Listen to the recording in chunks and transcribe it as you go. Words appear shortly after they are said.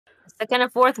Second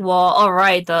and fourth wall. All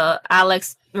right, the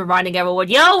Alex reminding everyone,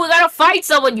 "Yo, we gotta fight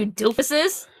someone, you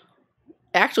doofuses."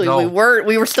 Actually, No. we weren't.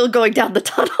 We were still going down the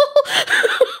tunnel.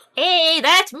 Hey,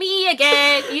 that's me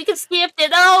again. You can skip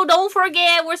it. Oh, don't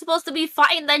forget, we're supposed to be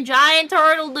fighting that giant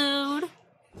turtle dude.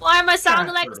 Why am I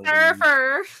sounding like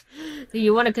Surfer? Do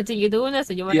you want to continue doing this,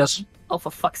 or you want? Yes. Oh,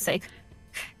 for fuck's sake!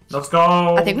 Let's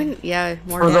go. I think we. Yeah,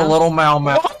 more For the down. little Mau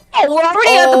Mau. Oh, we're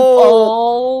already at the.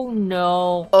 Oh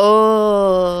no!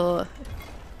 Oh.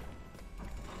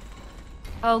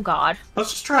 Oh god!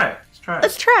 Let's just try it.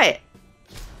 Let's try it.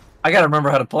 I gotta remember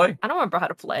how to play. I don't remember how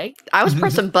to play. I was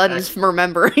pressing buttons from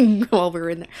remembering while we were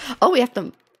in there. Oh, we have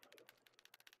to.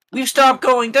 We've stopped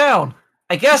going down.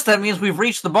 I guess that means we've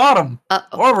reached the bottom.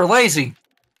 Or we're lazy.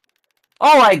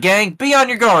 Alright, gang, be on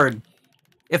your guard.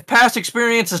 If past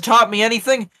experience has taught me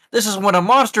anything, this is when a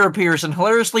monster appears and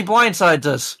hilariously blindsides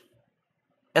us.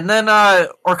 And then,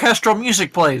 orchestral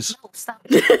music plays. No, stop.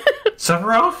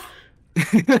 Sephiroth?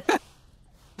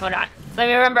 Hold on. Let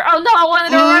me remember. Oh no, I wanted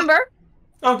to remember.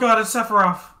 Oh god, it's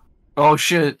Sephiroth. Oh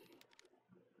shit.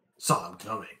 Saw him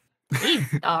coming.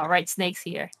 Alright, Snake's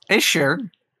here. Hey, sure.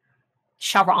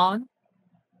 Sharon,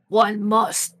 one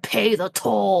must pay the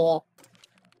toll.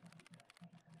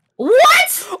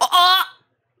 What?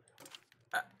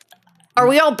 Are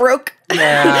we all broke?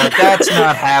 Yeah, that's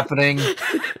not happening.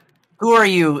 Who are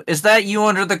you? Is that you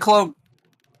under the cloak?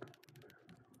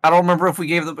 I don't remember if we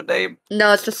gave them a name.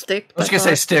 No, it's just Stick. I was gonna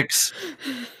say Sticks.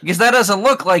 Because that doesn't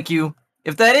look like you.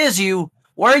 If that is you,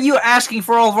 why are you asking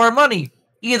for all of our money?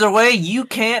 Either way, you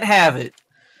can't have it.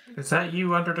 Is that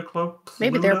you under the cloak?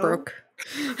 Maybe they're Pluto? broke.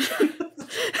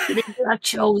 They have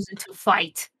chosen to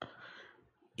fight.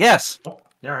 Yes. Oh,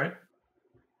 yeah, alright.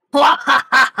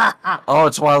 Oh,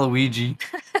 it's Waluigi.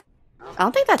 I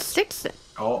don't think that's Sticks.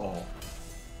 Uh-oh.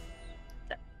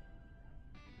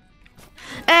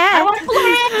 I want to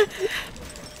play.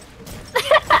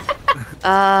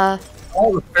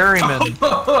 Oh, the ferryman.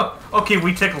 Okay,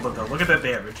 we tickled him though. Look at that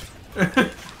damage.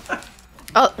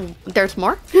 Oh, there's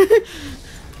more?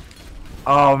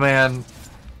 Oh, man.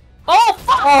 Oh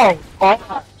fuck!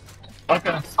 Oh.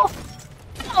 Okay.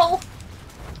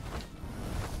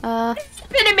 Oh,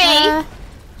 spin at me.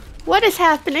 What is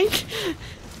happening?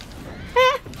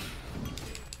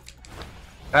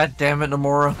 God damn it,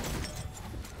 Nomura.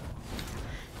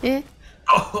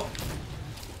 Oh.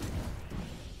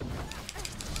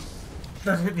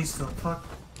 That hit me still. Fuck.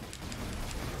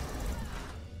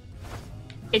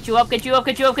 Get you up! Get you up!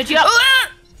 Get you up! Get you up!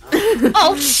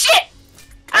 Oh shit!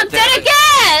 I'm dead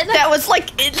again! That was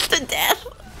like instant death.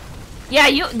 Yeah,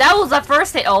 that was the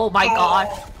first hit. Oh my god.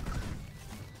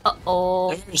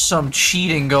 Uh-oh. There's some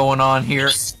cheating going on here.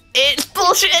 It's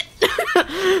bullshit.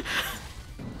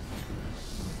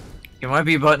 Give me my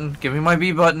B button. Give me my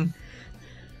B button.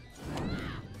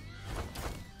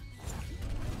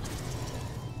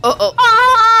 Uh-oh.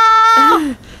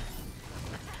 Ah!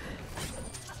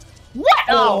 What?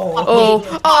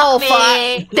 Oh,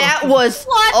 fuck. That was...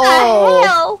 What oh, the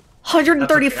hell?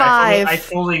 135. I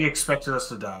fully expected us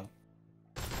to die.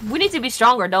 We need to be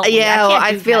stronger, don't we? Yeah,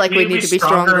 I can't do feel that. like we need to be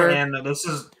stronger. And this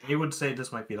is... I would say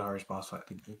this might be the hardest boss fight.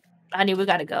 Honey, we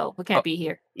gotta go. We can't be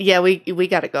here. Yeah, we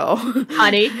gotta go.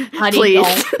 Honey, Please.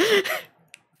 no.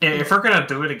 Yeah, if we're gonna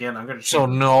do it again, I'm gonna... So,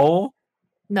 no.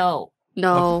 No.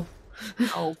 No.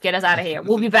 Oh, get us out of here.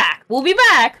 We'll be back. We'll be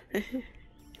back.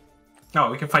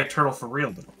 No, we can fight Turtle for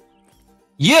real, though.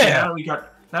 Yeah! Now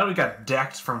that we got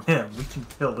Dex from him, we can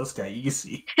kill this guy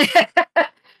easy.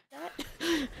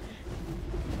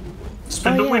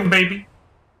 Spin the wing, baby.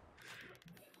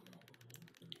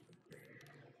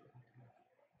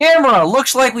 Camera,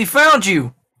 looks like we found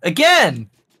you! Again!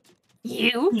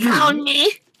 You found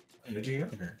me? How did you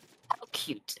get here? How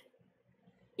cute.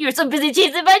 You were so busy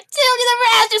chasing my tail to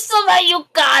the raft, just somehow you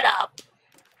got up.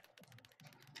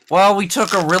 Well, we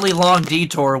took a really long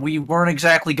detour. We weren't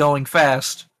exactly going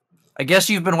fast. I guess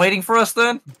you've been waiting for us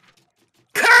then?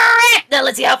 Correct! Now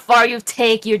let's see how far you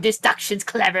take your deductions,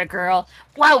 clever girl.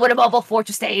 Why would a mobile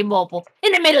fortress stay immobile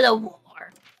in the middle of war?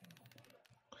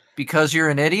 Because you're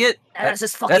an idiot? That's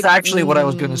just fucking That's actually what I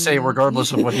was going to say,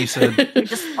 regardless of what he said. You're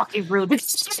just fucking rude.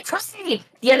 Proceed.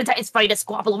 The other Titans fight a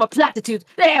squabble over platitudes.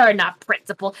 They are not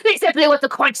principle. They simply want to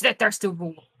quench their thirst to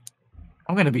rule.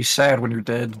 I'm going to be sad when you're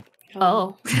dead.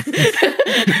 Oh.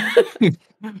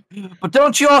 But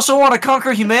don't you also want to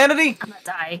conquer humanity? I'm gonna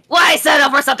die. Why set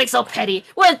over something so petty?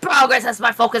 With progress as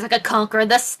my focus, I can conquer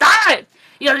the start.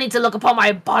 You don't need to look upon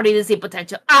my body to see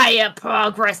potential. I am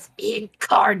progress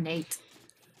incarnate.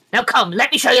 Now come,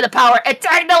 let me show you the power of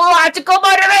technological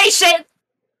moderation!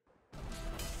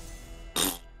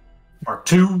 Part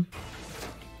 2.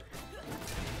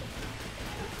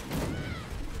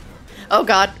 Oh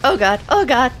god, oh god, oh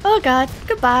god, oh god.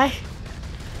 Goodbye.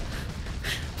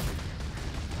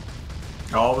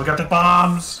 Oh, we got the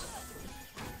bombs.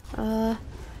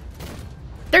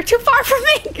 They're too far from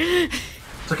me.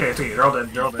 It's okay, they're all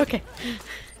dead, Okay.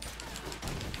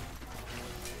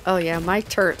 Oh yeah, my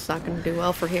turret's not gonna do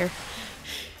well for here.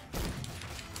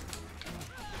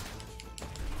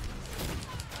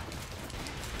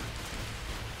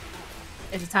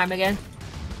 Is it time again?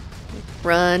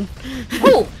 Run.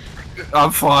 Ooh!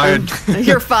 I'm fine.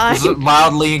 You're fine. This is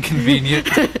mildly inconvenient.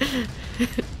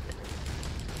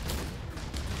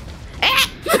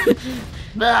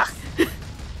 Ugh.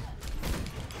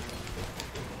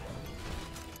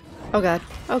 Oh god,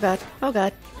 oh god, oh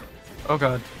god. Oh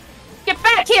god. Get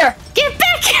back here! Get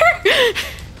back here!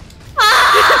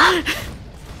 Ah!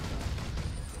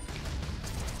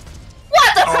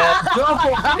 What the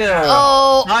fuck?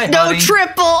 Oh, Hi, no honey.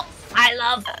 triple! I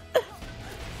love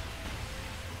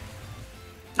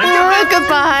Oh,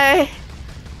 goodbye.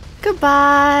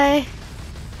 Goodbye.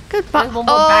 Goodbye. There's one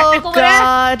more backpack Oh over there.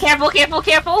 god. Careful, careful,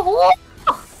 careful.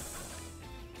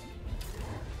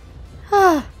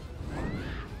 Whoa.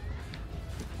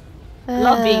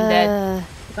 Love being dead.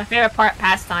 It's my favorite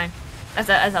pastime as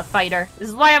a fighter. This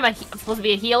is why I'm supposed to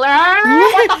be a healer.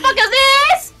 What the fuck is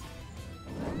this?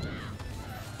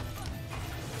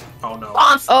 Oh no.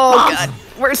 Bombs! Oh bombs. god.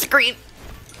 Where's the green?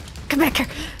 Come back here.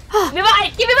 Give me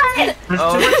mine! Give me mine! There's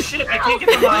too much shit, I can't get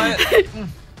the mine.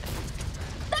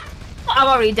 I'm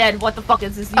already dead. What the fuck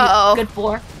is this good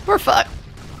for? We're fucked.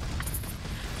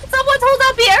 Someone's hold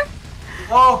up here!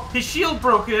 Oh, his shield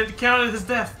broke and it counted his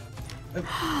death.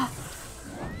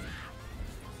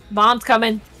 Bomb's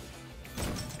coming.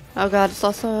 Oh god, it's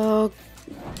also...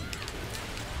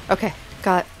 Okay,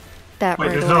 got that Wait,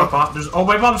 right there's away. no bomb. Oh,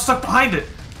 my bomb's stuck behind it.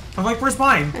 I'm like, where's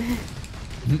mine?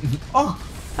 Oh.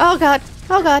 Oh god,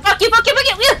 oh god. Fuck you, fuck you,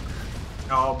 fuck you!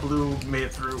 Oh, blue made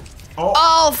it through. Oh.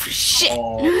 Oh, shit.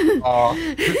 Oh.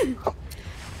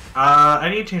 I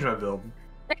need to change my build.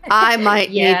 I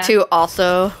might need to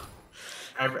also.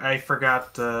 I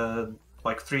forgot,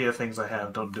 like 3 of the things I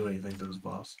have don't do anything to this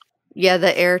boss. Yeah,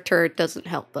 the air turret doesn't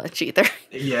help much either.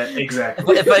 Yeah,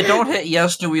 exactly. If I don't hit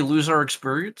yes, do we lose our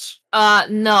experience?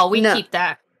 No, we keep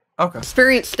that. Okay.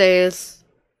 Experience stays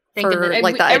for,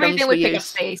 like, the items everything we would pick up use.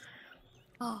 space.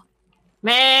 Oh.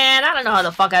 Man, I don't know how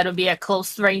the fuck I would be a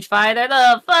close range fighter.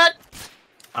 The fuck?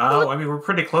 I mean, we're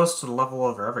pretty close to the level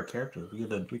of our other characters.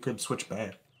 We could switch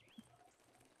back.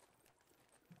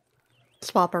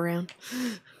 Swap around.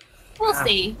 We'll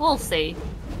see. We'll see.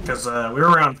 Because we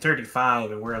were around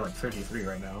 35 and we're at like 33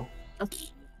 right now.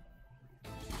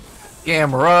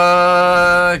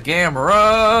 Gamera!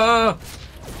 Gamera!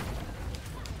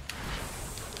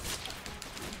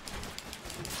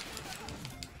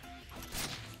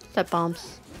 That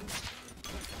bombs.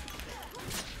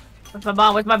 Where's my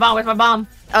bomb? Where's my bomb? Where's my bomb?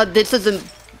 Oh, this isn't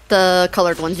the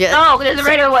colored ones yet. No, there's a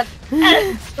regular one.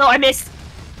 No, I missed.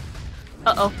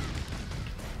 Uh-oh.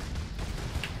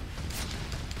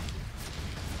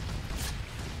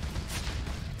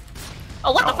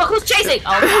 Oh, what the fuck? Who's chasing?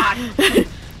 Oh, God.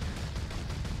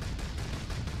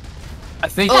 I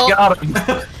think you got him.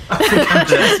 I think I'm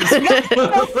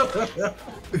dead.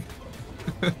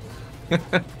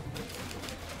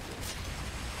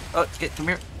 Oh, come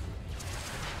here.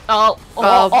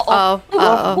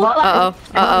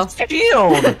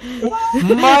 Shield!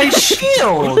 My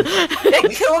shield!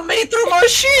 It killed me through my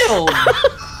shield!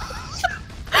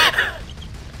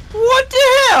 What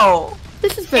the hell?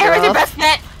 This is better Aaron's your off. best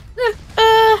bet.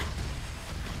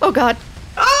 Oh god.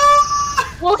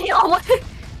 We'll heal.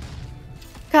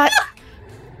 God.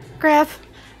 Grab.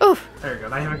 Oof. There you go.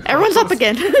 Now you have Everyone's up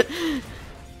again.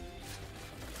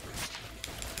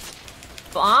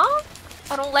 Bomb?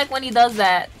 I don't like when he does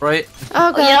that. Right?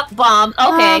 Oh god. Yep, bomb.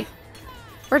 Okay.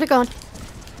 Where'd it go?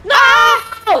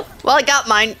 No! Well, I got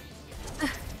mine.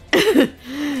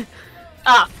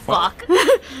 Ah, fuck.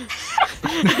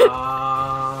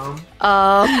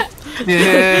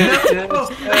 Yeah.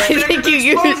 I think you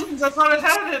used. I thought it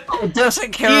had it. It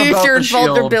doesn't care Use about your the shield.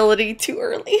 vulnerability too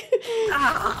early.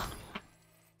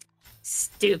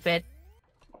 Stupid.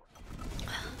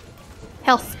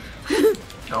 Health.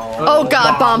 Oh, Oh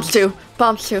god, bombs too.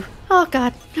 Bombs too. Oh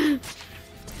god.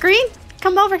 Green,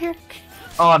 come over here.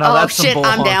 Oh no, Oh that's some shit, bull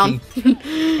I'm down.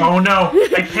 honky. Oh no,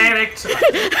 I panicked.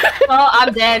 Oh,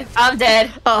 I'm dead. I'm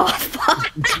dead. Oh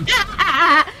fuck.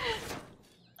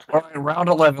 Alright, round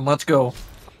 11, let's go.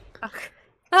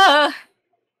 I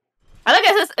look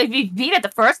at this. If you beat it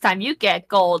the first time, you get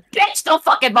gold. Bitch, don't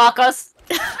fucking mock us.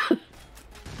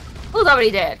 Who's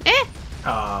already dead?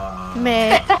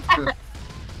 Meh.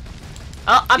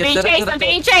 Oh, I'm being chased. I'm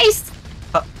being chased.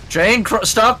 Jane,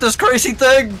 stop this crazy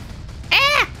thing!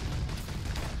 Ah!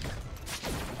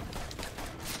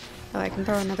 Oh, I can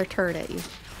throw another turret at you.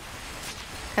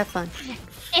 Have fun.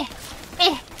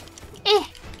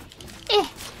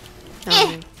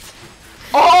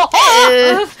 Oh!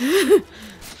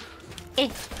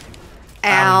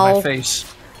 Ow. My face.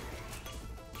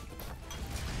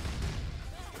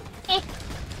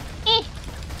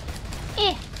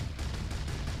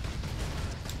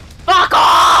 Fuck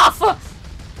off!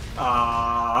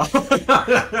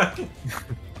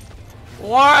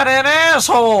 What an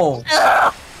asshole!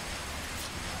 Ugh.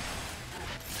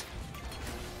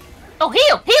 Oh,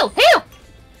 heal!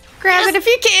 Grab it if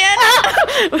you can!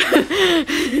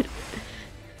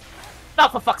 Oh,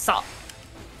 for fuck's sake.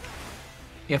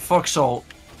 Yeah, fuck Salt.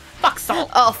 Fuck salt.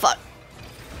 Oh, fuck.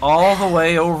 All the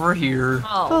way over here.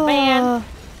 Oh, man.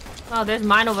 Oh, there's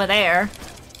mine over there.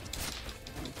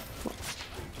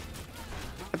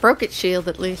 I broke its shield,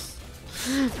 at least.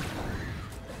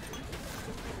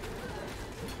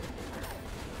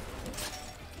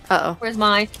 Uh-oh. Where's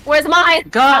mine? Where's mine?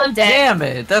 God I'm dead. damn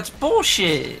it, that's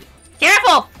bullshit.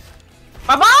 Careful!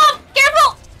 My mom!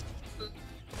 Careful!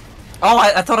 Oh,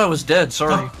 I thought I was dead,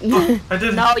 sorry. Oh, I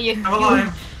didn't. No, you- I'm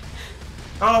alive.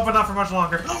 Oh, but not for much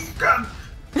longer. Oh, God.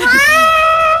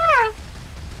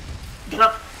 Get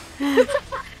up.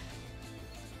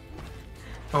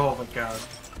 Oh, my God.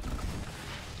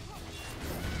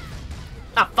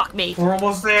 Oh, fuck me. We're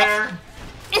almost there.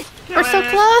 We're so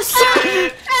close!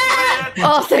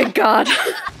 Oh, thank God.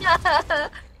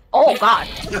 Oh, God.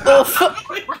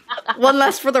 One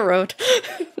less for the road.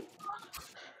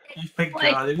 Oh, my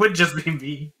God. It would just be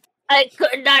me. I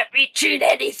could not retreat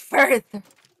any further.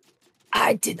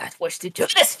 I did not wish to do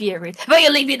this, Furies, but you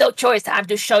leave me no choice. I have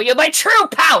to show you my true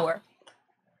power.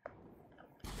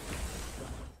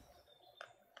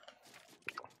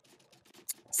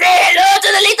 Say hello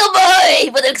to the little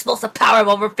boy with an explosive power of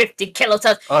over 50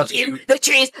 kilotons. Oh, You, the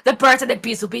trees, the birds, and the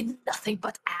bees will be nothing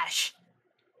but ash.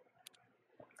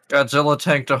 Godzilla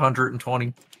tanked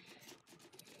 120.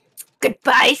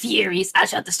 Goodbye, Furies. I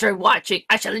shall enjoy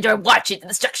watching the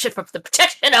destruction from the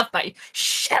protection of my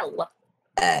shell.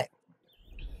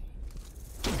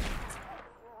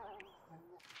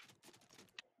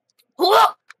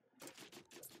 Whoa!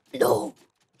 No,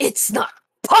 it's not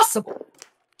possible.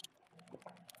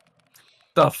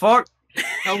 The fuck?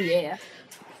 Oh yeah.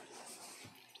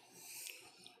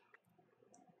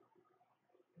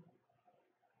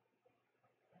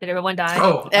 Did everyone die?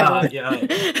 Oh, Everyone. yeah.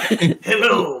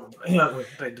 Hello. Wait, I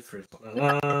did the first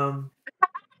one.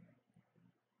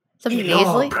 Something Hello,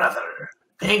 nasally? brother.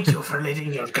 Thank you for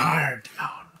letting your guard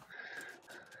down.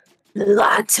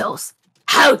 Lantos,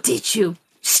 how did you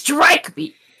strike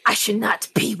me? I should not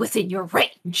be within your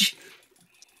range.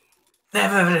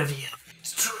 Never reveal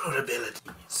his true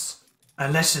abilities.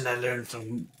 A lesson I learned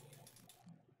from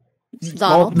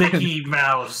Donald. Mickey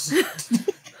Mouse.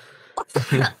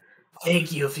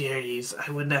 Thank you, Furies.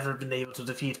 I would never have been able to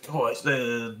defeat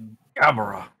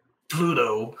Camera.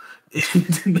 Pluto if you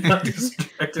did not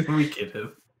distract and weaken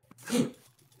him.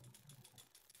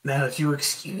 Now, if you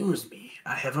excuse me,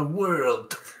 I have a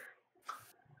world.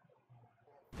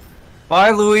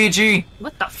 Bye, Luigi.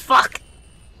 What the fuck?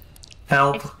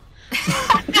 Help.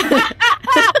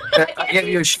 I give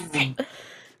you a shield.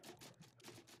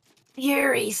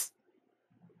 Furies,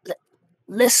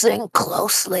 listen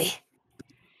closely.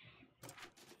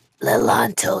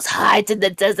 Lelantos hides in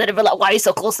the desert of Atlantis. Why are you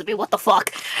so close to me? What the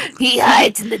fuck? He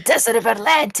hides in the desert of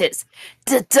Atlantis.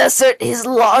 The desert is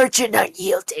large and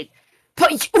unyielding,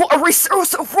 but you are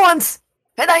resourceful ones,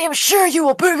 and I am sure you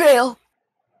will prevail.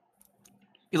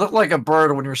 You look like a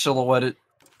bird when you're silhouetted.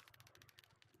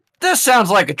 This sounds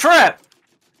like a trap!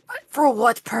 For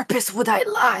what purpose would I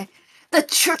lie? The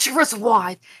treacherous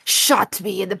wine shot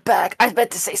me in the back, I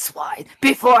meant to say swine,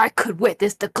 before I could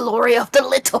witness the glory of the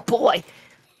little boy.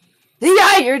 The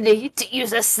irony to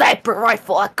use a sniper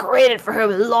rifle I created for him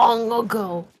long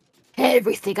ago.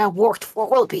 Everything I worked for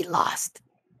will be lost.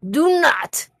 Do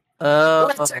not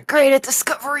let our greatest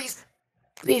discoveries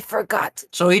be forgotten.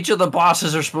 So each of the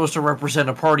bosses are supposed to represent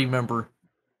a party member.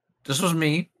 This was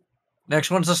me. Next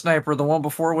one's the sniper. The one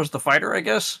before was the fighter, I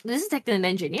guess? This is technically an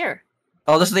engineer.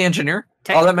 Oh, this is the engineer?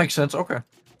 Oh, that makes sense. Okay.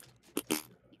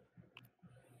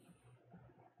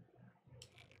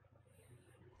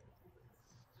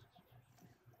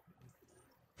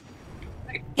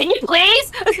 Can you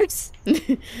please?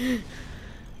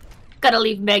 Gotta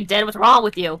leave Meg dead. What's wrong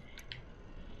with you?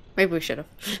 Maybe we should have.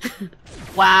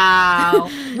 Wow.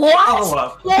 What?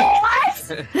 Oh,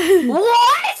 What?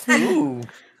 What? Ooh.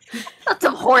 That's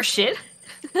some horse shit.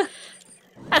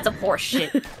 That's some horse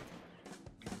shit.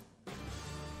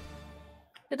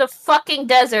 To the fucking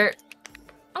desert.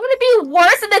 I'm gonna be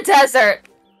worse in the desert.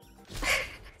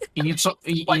 You need some.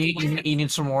 You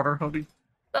need some water, Hody.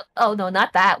 Oh no,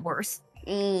 not that worse.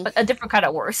 But a different kind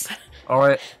of worse. All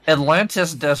right,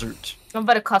 Atlantis Desert. I'm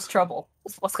gonna cause trouble.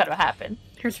 That's what's gonna happen.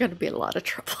 There's gonna be a lot of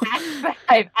trouble. Act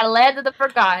 5. I landed the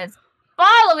Forgotten.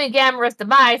 Following Gamera's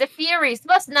demise, the Furies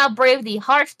must now brave the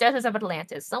harsh deserts of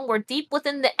Atlantis. Somewhere deep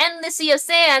within the endless sea of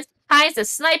sands hides the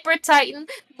sniper titan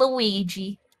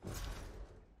Luigi.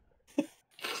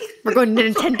 We're going to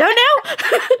Nintendo now?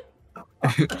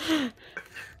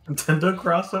 Nintendo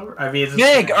crossover? I mean,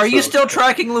 Gang, are you still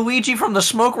tracking Luigi from the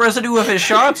smoke residue of his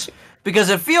shots?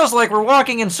 Because it feels like we're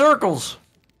walking in circles.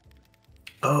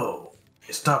 Oh,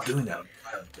 I stopped doing that a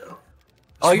while ago.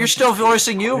 Oh, you're still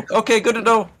voicing you? Okay, good to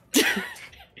know.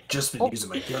 Just been using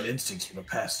my gut instincts for the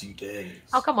past few days.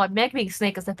 Oh, come on. Meg being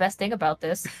Snake is the best thing about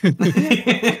this.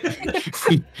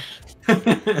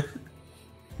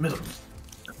 Middle.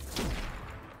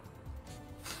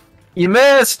 You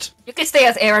missed! You can stay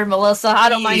as Aaron, Melissa. I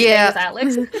don't mind staying as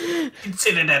Alex.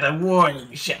 Consider that a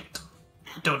warning shot.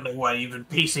 Don't know why you've been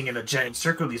pacing in a giant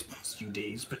circle these past few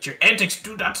days, but your antics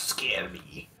do not scare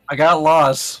me. I got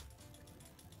lost.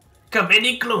 Come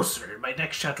any closer, my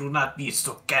next shot will not be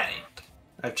so kind.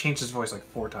 I've changed his voice like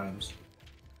 4 times.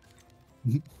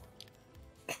 I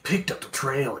picked up the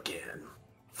trail again.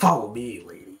 Follow me,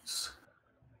 ladies.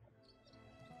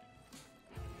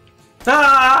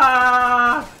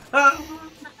 Ah! Ah!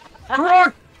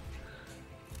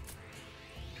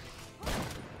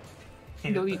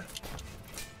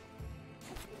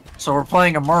 So we're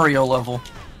playing a Mario level.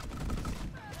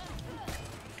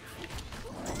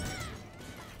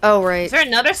 Oh, right. Is there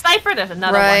another sniper? There's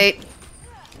another one.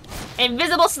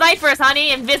 Invisible snipers,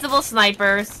 honey! Invisible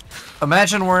snipers!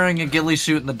 Imagine wearing a ghillie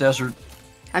suit in the desert.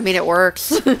 I mean, it works.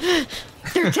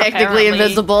 They're technically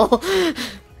invisible.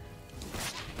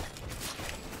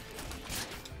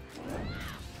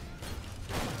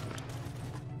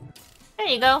 There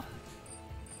you go.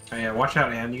 Oh yeah, watch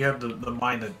out, Ann. You have the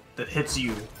mine that hits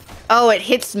you. Oh, it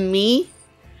hits me?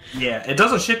 Yeah, it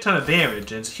does a shit ton of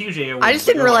damage, and it's huge AoE. I just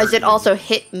didn't realize it also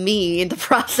hit me in the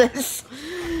process.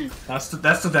 That's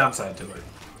the downside to it.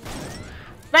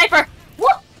 Sniper!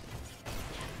 Whoop!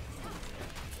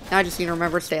 Now I just need to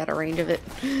remember to stay out of range of it.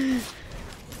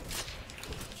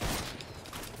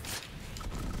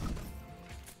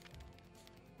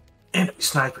 Enemy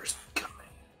snipers coming.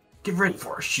 Get ready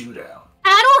for a shootout.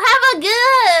 I don't have a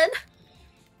gun!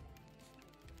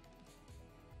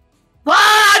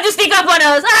 Wow, just sneak up on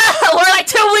us! Ah, we're like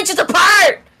 2 inches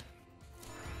apart!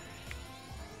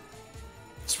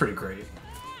 It's pretty great.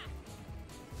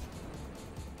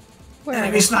 Where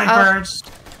Enemy snipers!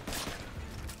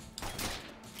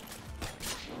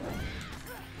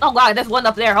 Oh god, there's one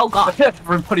up there, oh god.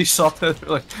 Everybody saw that, they're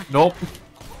like, nope.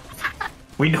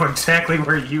 We know exactly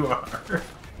where you are.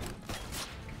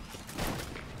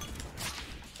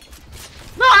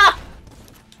 Ah!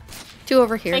 2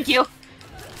 over here. Thank you.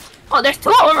 Oh, there's 2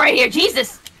 of them right here,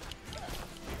 Jesus!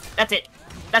 That's it.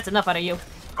 That's enough out of you.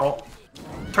 Oh.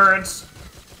 Turrets.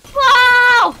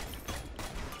 Wow!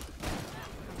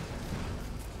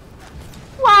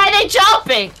 Why are they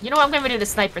jumping? You know what, I'm gonna do the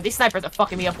sniper. These snipers are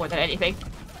fucking me up more than anything.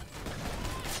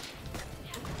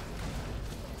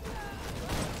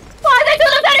 Why are they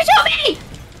doing that to shoot me?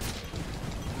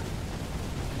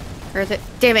 Where is it?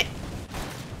 Damn it.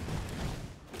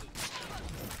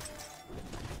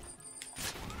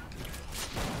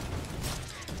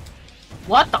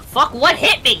 What the fuck? What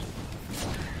hit me?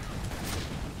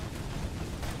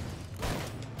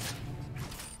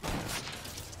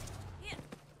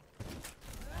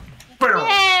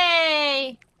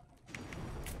 Yay!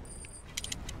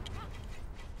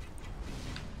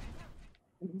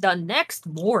 The next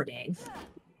morning?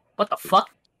 What the fuck?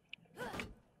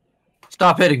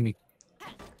 Stop hitting me.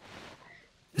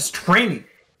 It's training.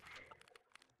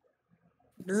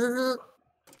 Ugh.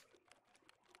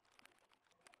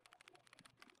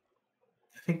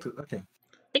 Okay. I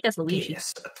think that's Luigi.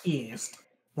 Yes.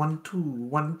 1, 2,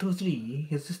 1, 2, 3.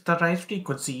 Is this the right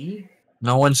frequency?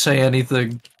 No one say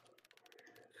anything.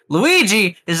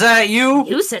 Luigi, is that you?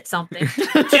 You said something.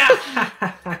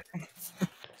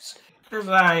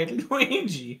 Right,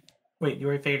 Luigi. Wait, you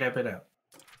already figured that bit out.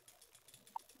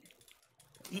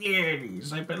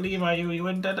 Yes, I believe I owe you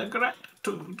a debt of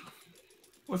gratitude.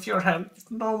 With your help,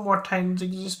 no more titans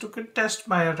exist to contest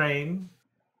my reign.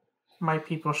 My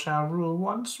people shall rule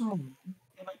once more.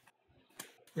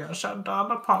 There shall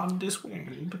dawn upon this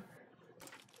world.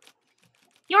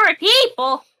 Your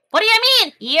people? What do you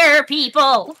mean, your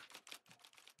people?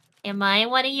 Am I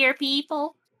one of your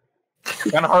people?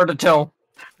 Kinda hard to tell.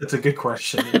 That's a good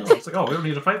question. You know? It's like, oh, we don't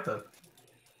need to fight then.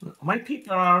 My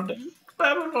people are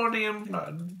Babylonian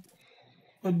blood.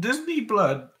 A Disney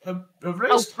blood. A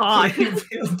race God.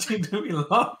 ability to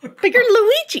belong. But you're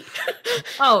Luigi.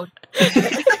 Oh.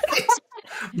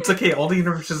 It's okay, all the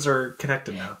universes are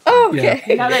connected now. Oh,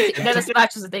 okay. Now that the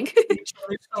splash is a thing.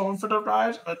 Going for the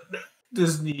rise of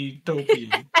Disney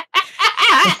Topian.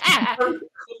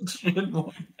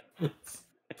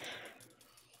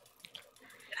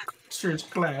 Cultures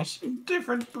clash in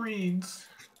different breeds.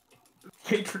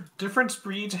 Hatred, difference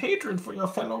breeds hatred for your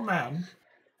fellow man.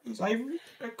 As I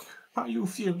respect how you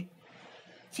feel.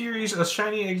 Furies, a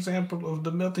shining example of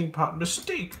the melting pot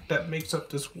mistake that makes up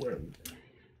this world.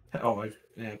 Oh, I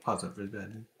pause that for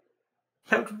that.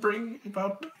 Helped bring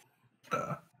about.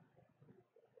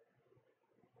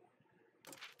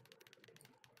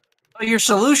 Your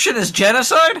solution is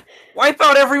genocide? Wipe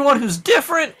out everyone who's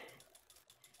different?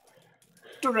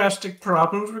 Drastic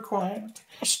problems require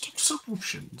drastic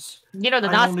solutions. You know the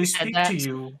I only Nazis said speak that. to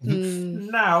you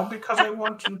now because I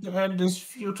want you to end this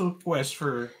futile quest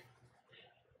for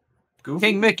Goofy?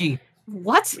 King Mickey.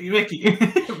 What? Mickey.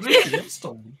 Mickey, that's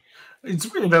stolen.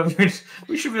 It's weird that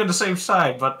we should be on the same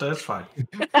side, but that's fine.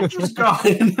 Just go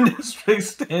in this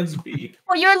place stands me.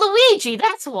 Well, you're Luigi,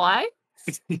 that's why.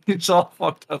 It's all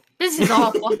fucked up. This is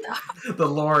all fucked up. The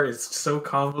lore is so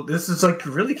convoluted. This is like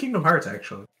really Kingdom Hearts,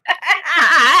 actually.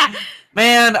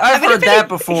 Man, I've heard that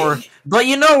before. But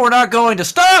you know we're not going to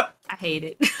stop! I hate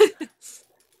it.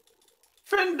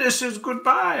 Friend, this is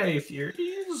goodbye,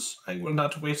 Furies. I will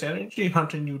not waste energy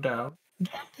hunting you down.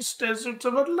 The deserts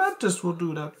of Atlantis will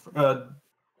do that for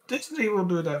Disney will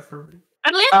do that for me.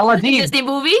 Aladdin. Disney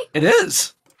movie? It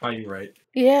is. Are you right?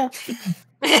 Yeah.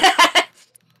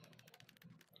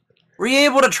 Were you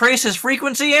able to trace his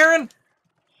frequency, Aaron?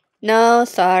 No,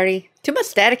 sorry. Too much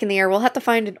static in the air. We'll have to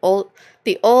find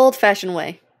the old-fashioned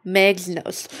way. Meg's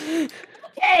knows.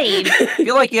 Hey! I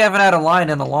feel like you haven't had a line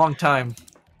in a long time.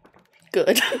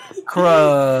 Good.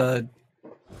 Crud.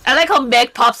 I like how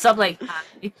Meg pops up like,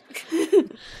 hi.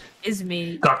 It's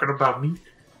me. Talking about me?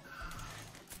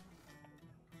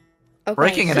 Okay,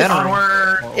 Breaking and so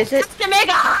entering. is it? To make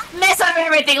a mess of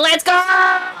everything, let's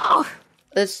go!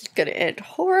 This is gonna end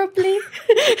horribly.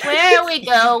 Where are we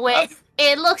going?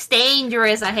 It looks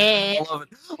dangerous ahead. I love it.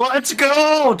 Let's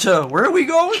go to where are we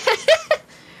going?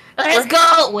 Let's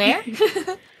go! Where?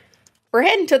 We're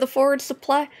heading to the forward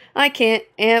supply. I can't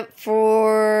amp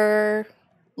for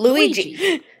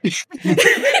Luigi.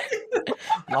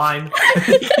 Line.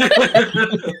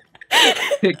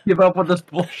 Give up with this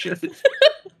bullshit.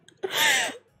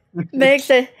 Meg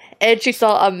said, and she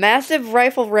saw a massive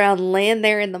rifle round land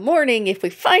there in the morning. If we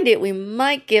find it, we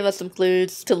might give us some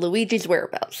clues to Luigi's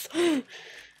whereabouts.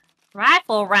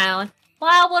 Rifle round?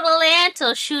 Why would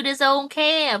Atlanta shoot his own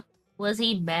camp? Was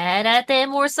he mad at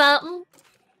them or something?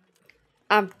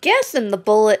 I'm guessing the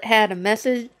bullet had a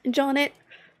message on it,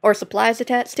 or supplies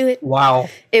attached to it. Wow.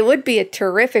 It would be a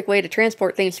terrific way to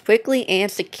transport things quickly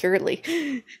and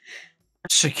securely.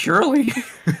 Securely?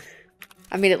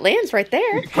 I mean, it lands right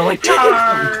there. But like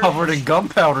covered in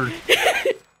gunpowder.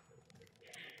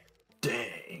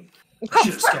 Dang. I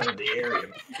should have scouted the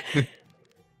area.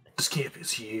 This camp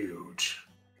is huge.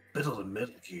 Middle of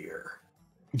Metal Gear.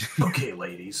 Okay,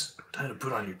 ladies. Time to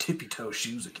put on your tippy-toe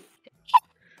shoes again.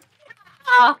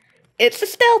 It's a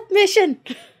stealth mission.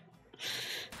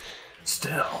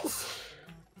 Stealth.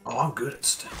 Oh, I'm good at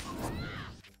stealth.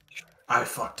 I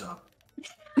fucked up.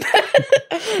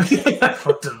 I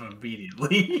fucked up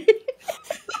immediately.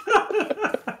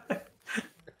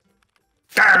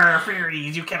 Grr,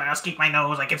 Furies, you cannot escape my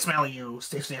nose. I can smell you.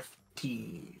 Sniff, sniff,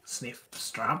 tea. Sniff,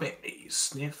 strawberries.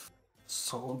 Sniff,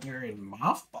 soldier and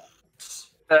mothballs.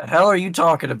 The hell are you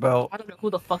talking about? I don't know who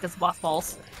the fuck is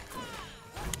Mothballs.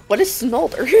 What is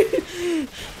Smolder? You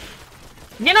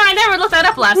know, I never looked that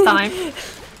up last time. Mega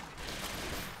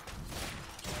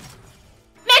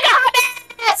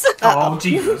Hotness! Oh,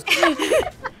 Jesus.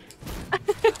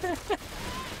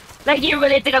 Like, you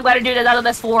really think I'm gonna do that out of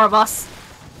this four of us?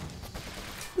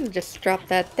 Just drop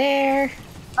that there.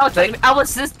 Oh, I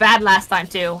was this bad last time,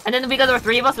 too. And then because there were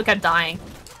three of us, we kept dying.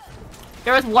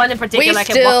 There was one in particular We I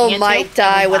kept walking still into, might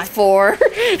die with 4.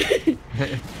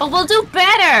 But we'll do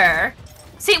better!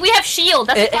 See, we have shield.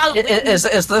 That's the problem.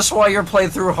 Is this why your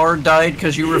playthrough hard died?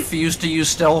 Because you refused to use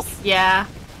stealth? Yeah.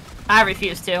 I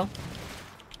refuse to.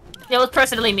 It was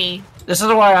personally me. This is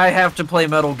why I have to play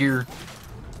Metal Gear.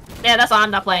 Yeah, that's why I'm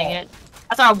not playing it.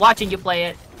 That's why I'm watching you play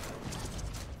it.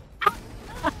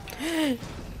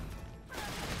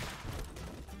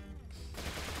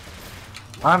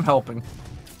 I'm helping.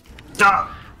 Duh.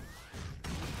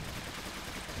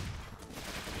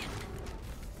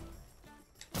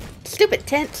 Stupid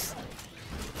tents.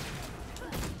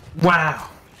 Wow.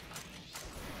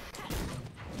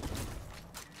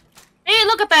 Hey,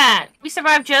 look at that! We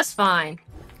survived just fine.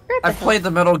 I've played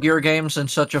the Metal Gear games in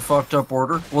such a fucked up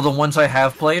order. Well, the ones I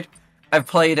have played. I've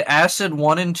played Acid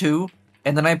 1 and 2,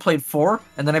 and then I played 4,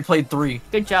 and then I played 3.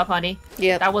 Good job, honey.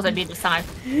 Yeah. That wasn't me this time.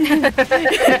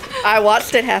 I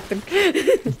watched it happen.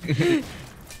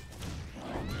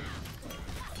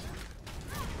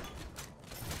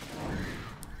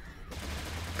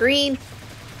 Green.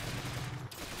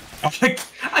 I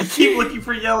keep looking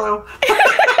for yellow.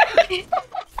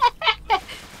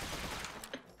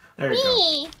 There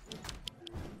you go.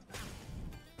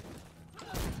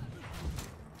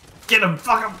 Get him!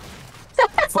 Fuck him!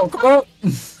 Fuck up.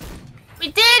 We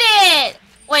did it!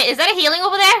 Wait, is that a healing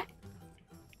over there?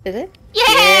 Is it? Yay!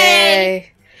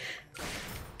 Yay!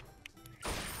 Hey,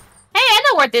 I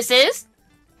know where this is.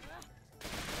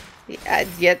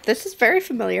 Yeah, this is very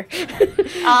familiar.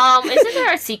 Isn't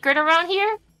there a secret around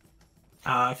here?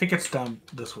 I think it's down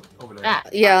this way, over there. Ah,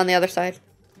 Yeah, on the other side.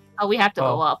 oh, we have to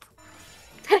go up.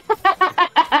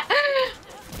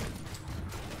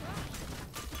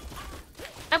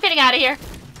 I'm getting out of here.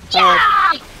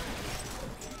 Yeah!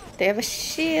 They have a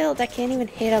shield. I can't even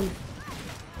hit them.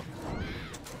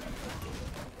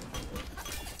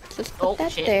 Just put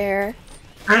that shit. there.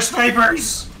 They're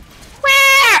snipers!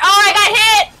 Where? Oh, I got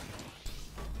hit!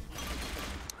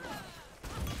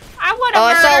 I want to Oh,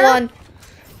 murder. I saw one.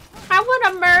 I want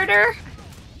to murder.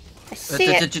 I see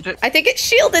it. I think it's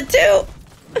shielded too.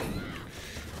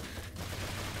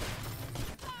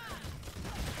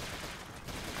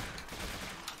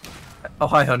 Oh,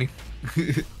 hi, honey.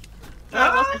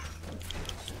 Ah!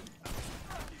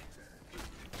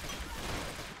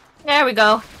 There we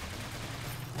go.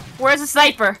 Where's the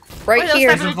sniper? Right Where's those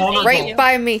here. snipers? Vulnerable. Right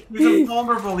by me. He's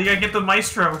invulnerable. You gotta get the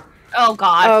maestro. Oh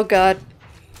god. Oh god.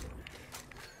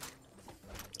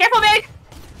 Careful, Meg!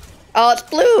 Oh, it's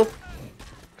blue.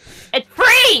 It's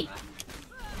free!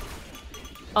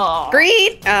 Oh.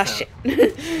 Green. Ah, shit.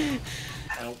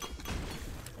 Help.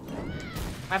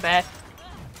 My bad.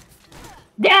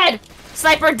 Dead!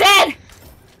 Sniper dead!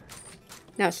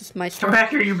 Now it's just my Come story. back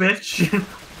here, you bitch.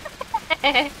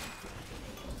 Man,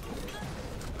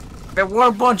 what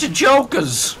a bunch of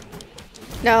jokers!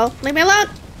 No, leave me alone.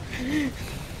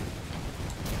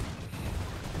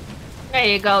 There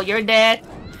you go, you're dead.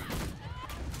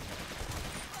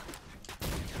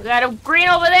 We got a green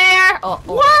over there! Oh,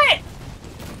 what?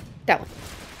 That one.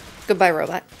 Goodbye,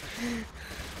 robot.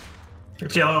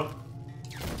 It's yellow.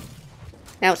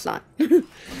 Now it's not.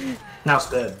 Now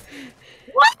it's dead.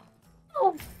 What?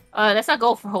 Oh. Let's not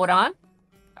go for hold on.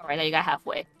 Alright, now you got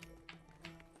halfway. I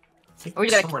think Or you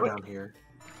it's gotta- somewhere down here.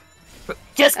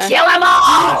 Just kill them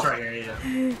all! That's right here,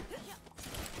 yeah.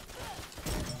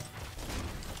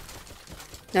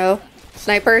 No.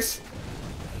 Snipers.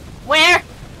 Where?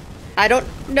 I don't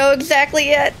know exactly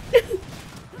yet.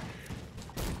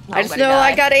 I just know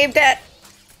I got aimed at.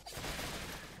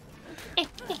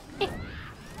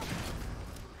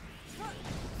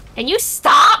 Can you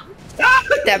stop?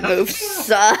 That move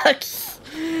sucks.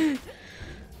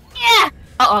 Yeah!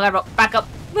 Oh, I gotta back up.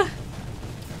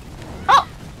 Oh!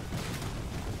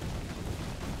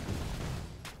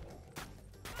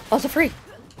 Also free.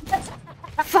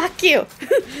 Fuck you.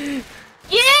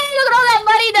 Yeah! Look at all that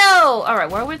money, though! Alright,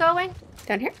 where are we going?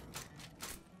 Down here?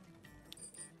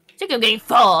 I think I'm getting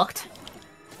fucked.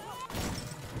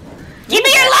 Give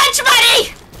me your lunch money!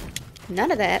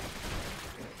 None of that.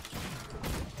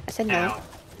 I said no. Ow.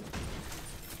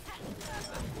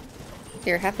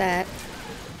 Here, have that.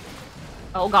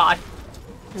 Oh god.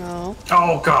 No.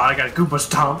 Oh god, I got Goopa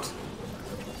stomped.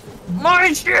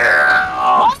 My shield!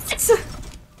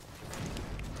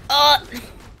 What?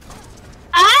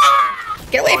 Ah!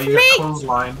 Get away Oh, from you got me!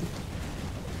 clothesline.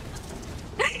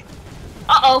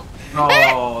 Uh-oh.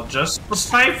 Oh, just the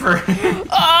sniper.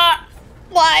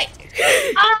 Why?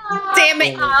 Ah! Damn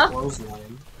it.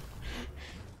 Clothesline.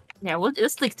 Yeah,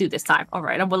 let's sneak through this time.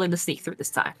 Alright, I'm willing to sneak through this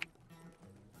time.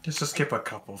 Just skip a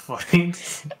couple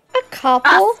fights. A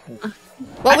couple?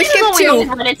 Well, we skipped We always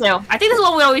two. run into. I think this is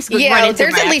what we always run Yeah, into.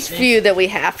 there's by at least accident. few that we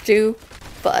have to,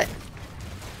 but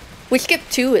we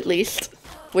skipped two at least,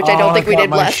 which I don't think we got did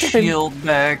my last time. shield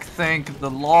back, thank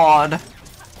the Lord.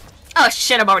 Oh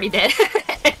shit, I'm already dead.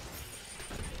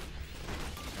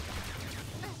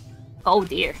 Oh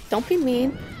dear. Don't be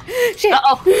mean. Shit.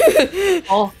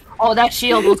 Uh-oh. Oh, that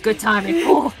shield was good timing.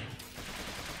 Oh.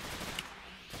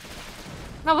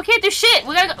 No, we can't do shit.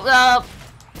 We gotta go.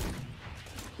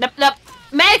 Nope.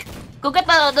 Meg! Go get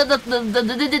The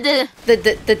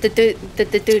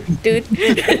dude.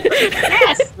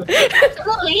 Yes!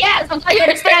 Absolutely, yes! I'm glad you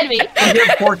understand me! I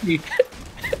get Porky.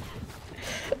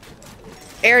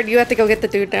 Aaron, you have to go get the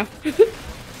dude now.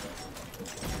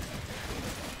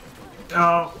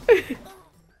 Oh.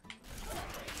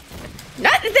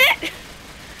 Not that!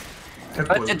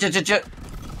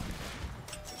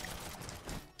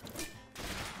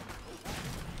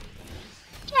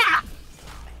 Yeah!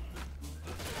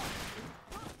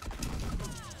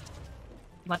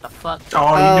 What the fuck?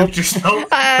 Oh, you nuked yourself.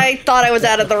 I thought I was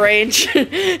out of the range.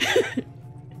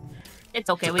 It's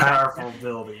okay, It's we a got powerful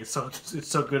ability. It's so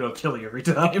good it'll kill you every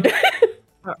time.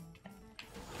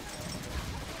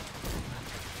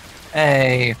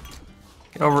 Hey.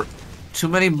 Get over. Too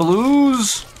many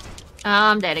blues?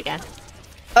 I'm dead again.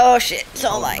 Oh shit,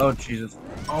 so am I. Oh, Jesus.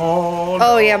 Oh, no.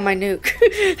 Oh yeah, my nuke.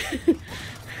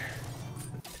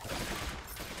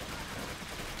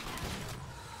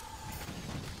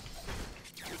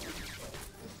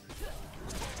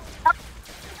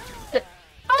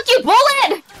 Fuck you,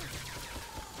 bullet!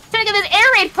 Trying to get this air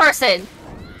raid person!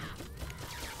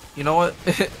 You know what?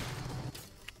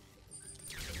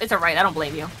 It's alright, I don't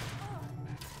blame you.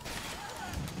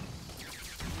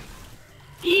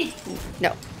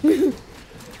 No.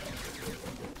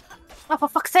 Oh, for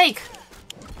fuck's sake!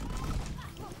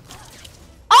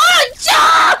 Oh,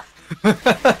 ja!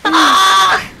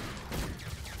 Ah!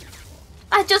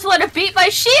 I just want to beat my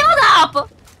shield up!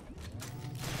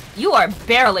 You are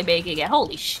barely making it,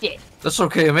 holy shit. That's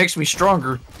okay, it makes me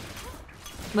stronger.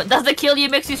 But doesn't kill you,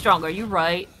 makes you stronger, you're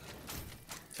right.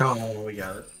 Oh, we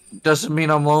got it. Doesn't mean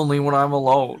I'm lonely when I'm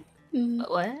alone.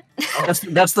 What?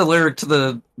 That's the lyric to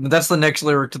the. That's the next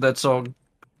lyric to that song.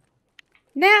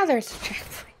 Now there's a track.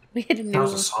 We had a That new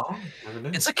was a song? Never knew.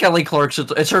 It's a Kelly Clarkson.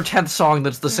 It's her 10th song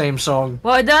that's the same song.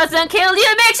 What doesn't kill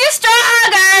you makes you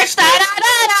stronger!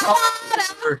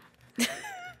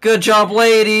 Good job,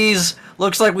 ladies!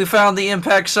 Looks like we found the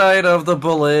impact side of the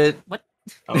bullet. What?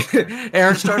 Oh.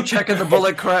 Aaron, start checking the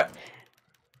bullet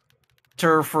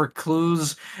for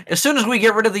clues. As soon as we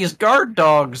get rid of these guard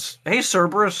dogs. Hey,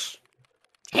 Cerberus.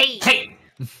 Hey! Hey!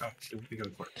 Oh, we go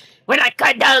for it. We're not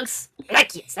guard dogs! We're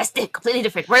like, yes, that's completely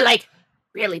different. We're like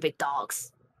really big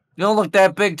dogs. You don't look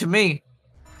that big to me.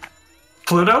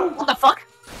 Pluto? What the fuck?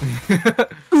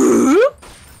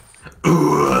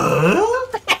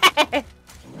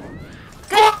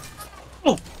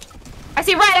 I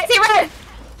see red! I see red!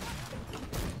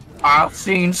 I've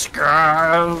seen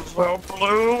skies of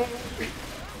blue.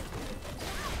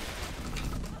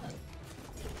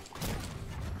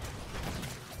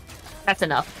 That's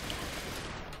enough.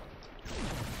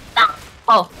 Ah.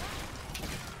 Oh.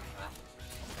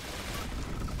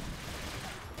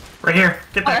 Right here.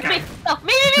 Get Oh, that that's guy. me! No,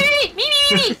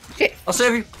 me! shit. I'll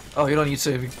save you. Oh, you don't need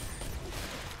saving.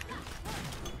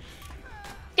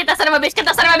 Get that son of a bitch! Get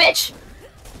that son of a bitch!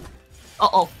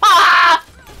 Uh-oh. Ah!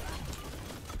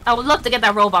 I would love to get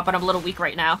that robot, but I'm a little weak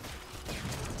right now.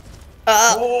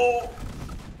 Oh!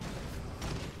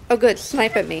 Oh good,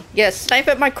 snipe at me. Yes, snipe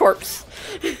at my corpse.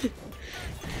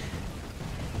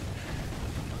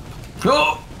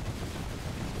 Oh!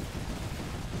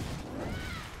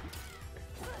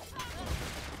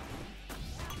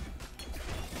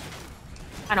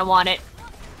 I don't want it.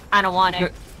 I don't want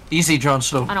it. Easy, Jon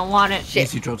Snow. I don't want it. Shit.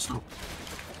 Easy, Jon Snow.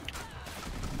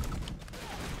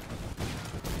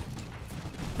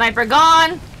 Sniper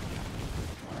gone!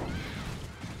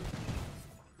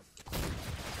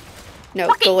 No,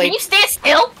 Fucking, go away. can you stand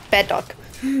still? Bad dog.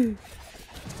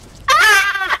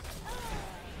 Ah!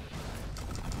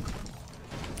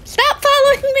 Stop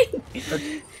following me!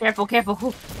 Careful, careful.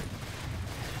 Ooh.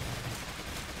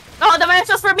 Oh, the match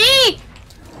was for me!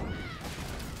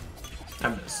 I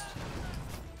missed.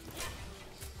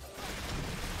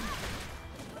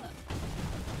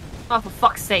 Oh, for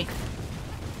fuck's sake.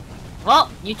 Well,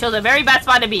 you chose a very bad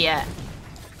spot to be at.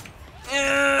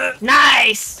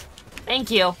 Nice!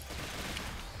 Thank you.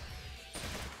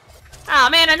 Oh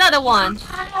man, another one!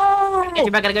 Get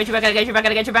you back, gotta get you back, gotta get you back,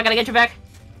 gotta get you back, gotta get you back.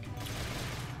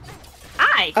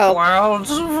 Hi! Oh,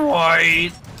 Clouds of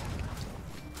white.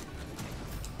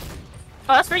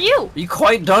 Oh, that's for you! Are you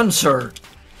quite done, sir?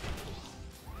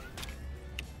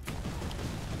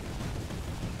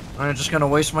 I'm just gonna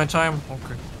waste my time?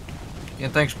 Okay. Yeah,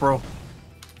 thanks, bro.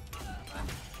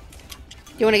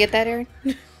 you want to get that, Aaron?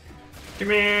 Come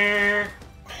here!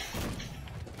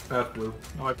 That's blue.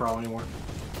 No my problem anymore.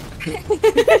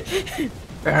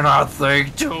 And I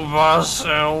think to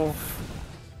myself,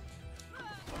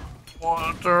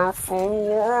 wonderful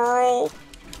world.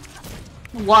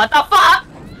 What the fuck?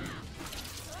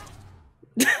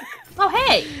 Oh,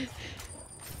 hey!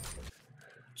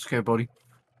 Okay, buddy.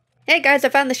 Hey guys, I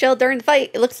found the shell during the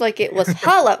fight. It looks like it was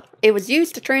hollow. It was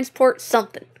used to transport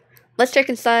something. Let's check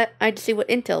inside to see what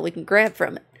intel we can grab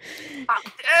from it.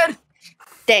 I'm dead!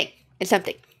 Dang, it's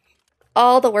empty.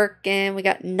 All the work and we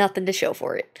got nothing to show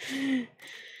for it.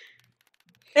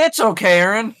 It's okay,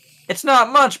 Aaron. It's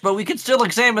not much, but we can still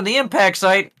examine the impact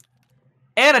site.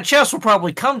 And a chest will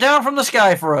probably come down from the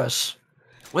sky for us.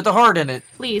 With a heart in it.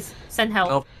 Please, send help.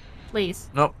 Nope. Please.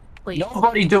 Nope. Please.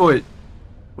 Nobody do it.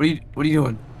 What are you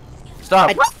doing?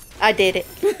 Stop. I did it.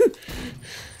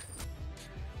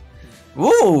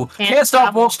 Ooh! Can't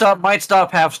stop, won't stop, might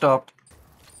stop, half stopped.